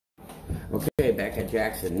Okay, back at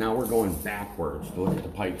Jackson. Now we're going backwards. Look at the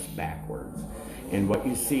pipes backwards. And what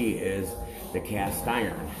you see is the cast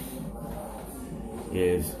iron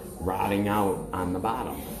is rotting out on the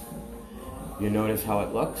bottom. You notice how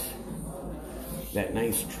it looks? That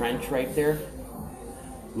nice trench right there?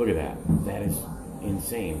 Look at that. That is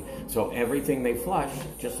insane. So everything they flush,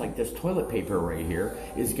 just like this toilet paper right here,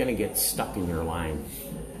 is going to get stuck in your line.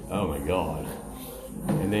 Oh my God.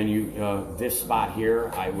 And then you, this spot here,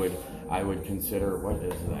 I would consider, what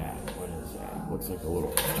is that? What is that? Looks like a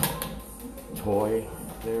little toy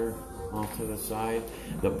there off to the side.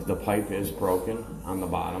 The pipe is broken on the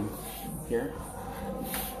bottom here.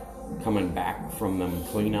 Coming back from them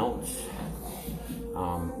clean outs.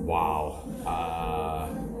 Wow.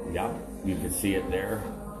 Yep, you can see it there.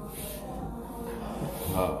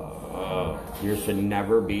 There should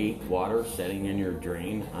never be water setting in your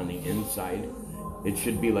drain on the inside. It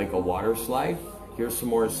should be like a water slide. Here's some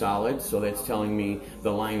more solids, so that's telling me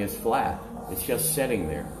the line is flat. It's just sitting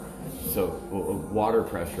there. So water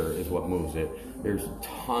pressure is what moves it. There's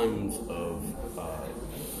tons of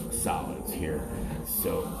solids here.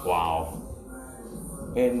 So, wow.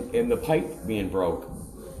 And the pipe being broke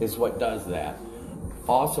is what does that.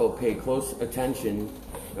 Also pay close attention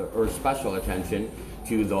or special attention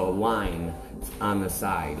to the line on the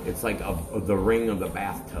side. It's like the ring of the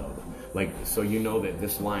bathtub. Like, so you know that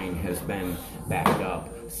this line has been backed up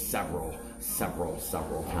several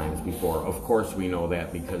times before. Of course we know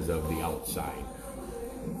that because of the outside.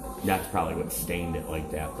 That's probably what stained it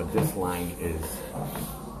like that. But this line is,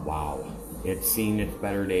 wow. It's seen its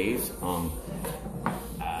better days. I'm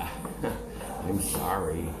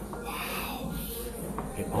sorry. Wow.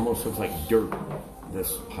 It almost looks like dirt.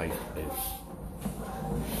 This pipe is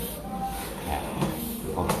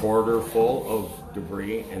a quarter full of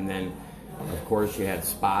debris, and then of course you had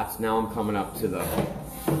spots. Now I'm coming up to the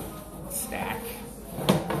stack,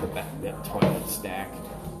 that toilet stack,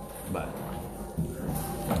 but,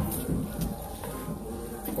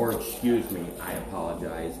 or excuse me, I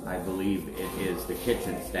apologize. I believe it is the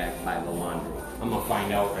kitchen stack by the laundry. I'm gonna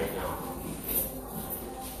find out right now.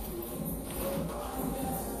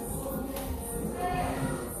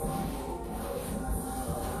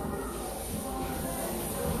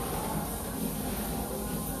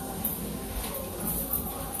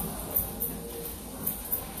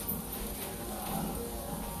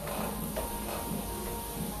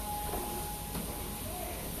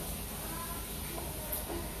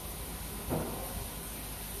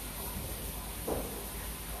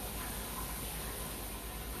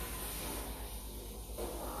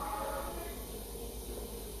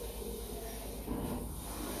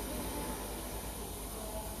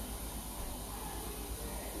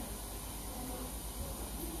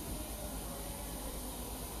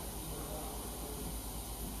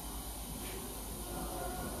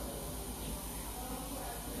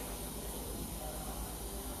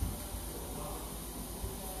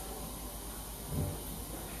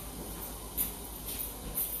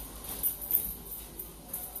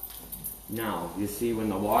 Now, you see when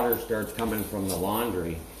the water starts coming from the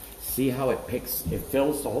laundry, see how it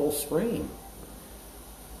fills the whole screen.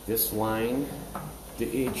 This line,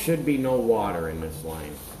 it should be no water in this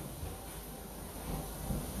line.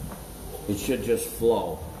 It should just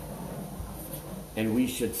flow. And we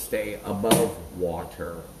should stay above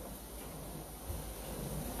water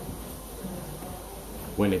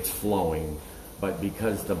when it's flowing. But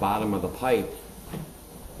because the bottom of the pipe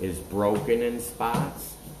is broken in spots,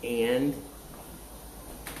 and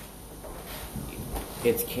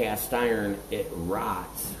it's cast iron, it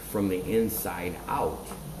rots from the inside out.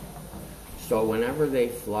 So whenever they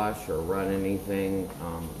flush or run anything,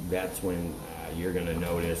 that's when you're going to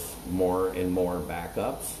notice more and more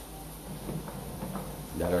backups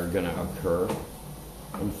that are going to occur,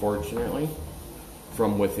 unfortunately,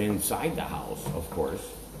 from within inside the house, of course,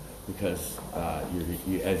 because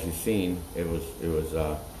as you've seen, it was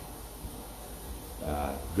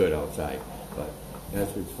good outside. But as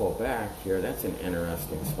we pull back here, that's an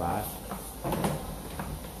interesting spot.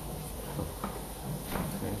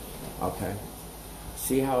 Okay.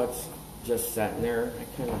 See how it's just sitting there?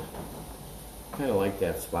 I kind of like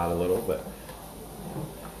that spot a little, but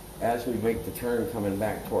as we make the turn coming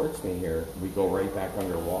back towards me here, we go right back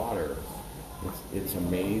underwater. It's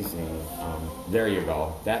amazing. There you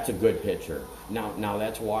go. That's a good picture. Now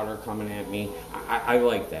that's water coming at me. I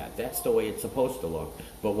like that. That's the way it's supposed to look.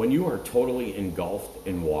 But when you are totally engulfed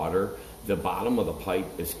in water, the bottom of the pipe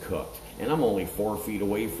is cooked. And I'm only 4 feet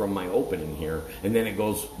away from my opening here. And then it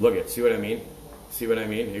goes, look at, see what I mean? See what I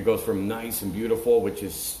mean? It goes from nice and beautiful, which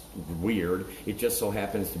is weird. It just so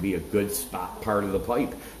happens to be a good spot part of the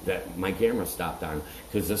pipe that my camera stopped on,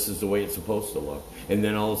 because this is the way it's supposed to look. And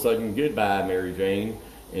then all of a sudden, goodbye, Mary Jane.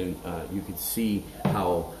 And you could see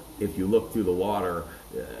how, if you look through the water,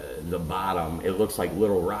 the bottom, it looks like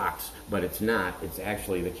little rocks, but it's not. It's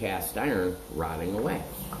actually the cast iron rotting away.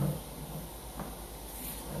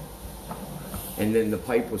 And then the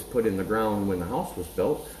pipe was put in the ground when the house was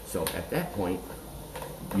built, so at that point,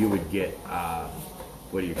 you would get,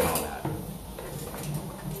 what do you call that?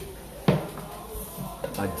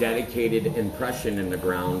 A dedicated impression in the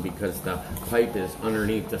ground, because the pipe is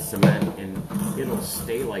underneath the cement, and it'll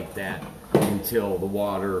stay like that until the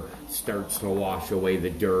water starts to wash away the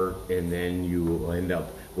dirt, and then you will end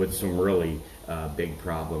up with some really big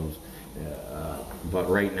problems. But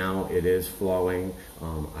right now it is flowing.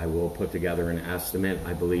 I will put together an estimate.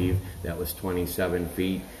 I believe that was 27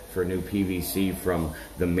 feet for new PVC from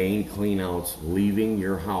the main cleanouts leaving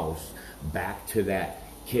your house back to that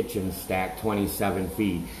kitchen stack, 27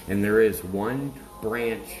 feet. And there is one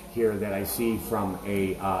branch here that I see from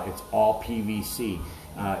a, it's all PVC.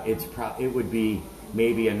 It would be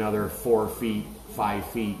maybe another 4 feet, 5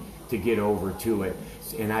 feet to get over to it.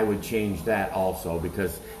 And I would change that also,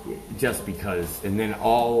 because and then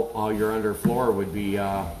all your underfloor would be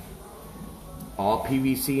all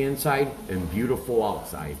PVC inside and beautiful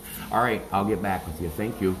outside. All right, I'll get back with you.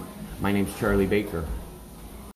 Thank you. My name's Charlie Baker.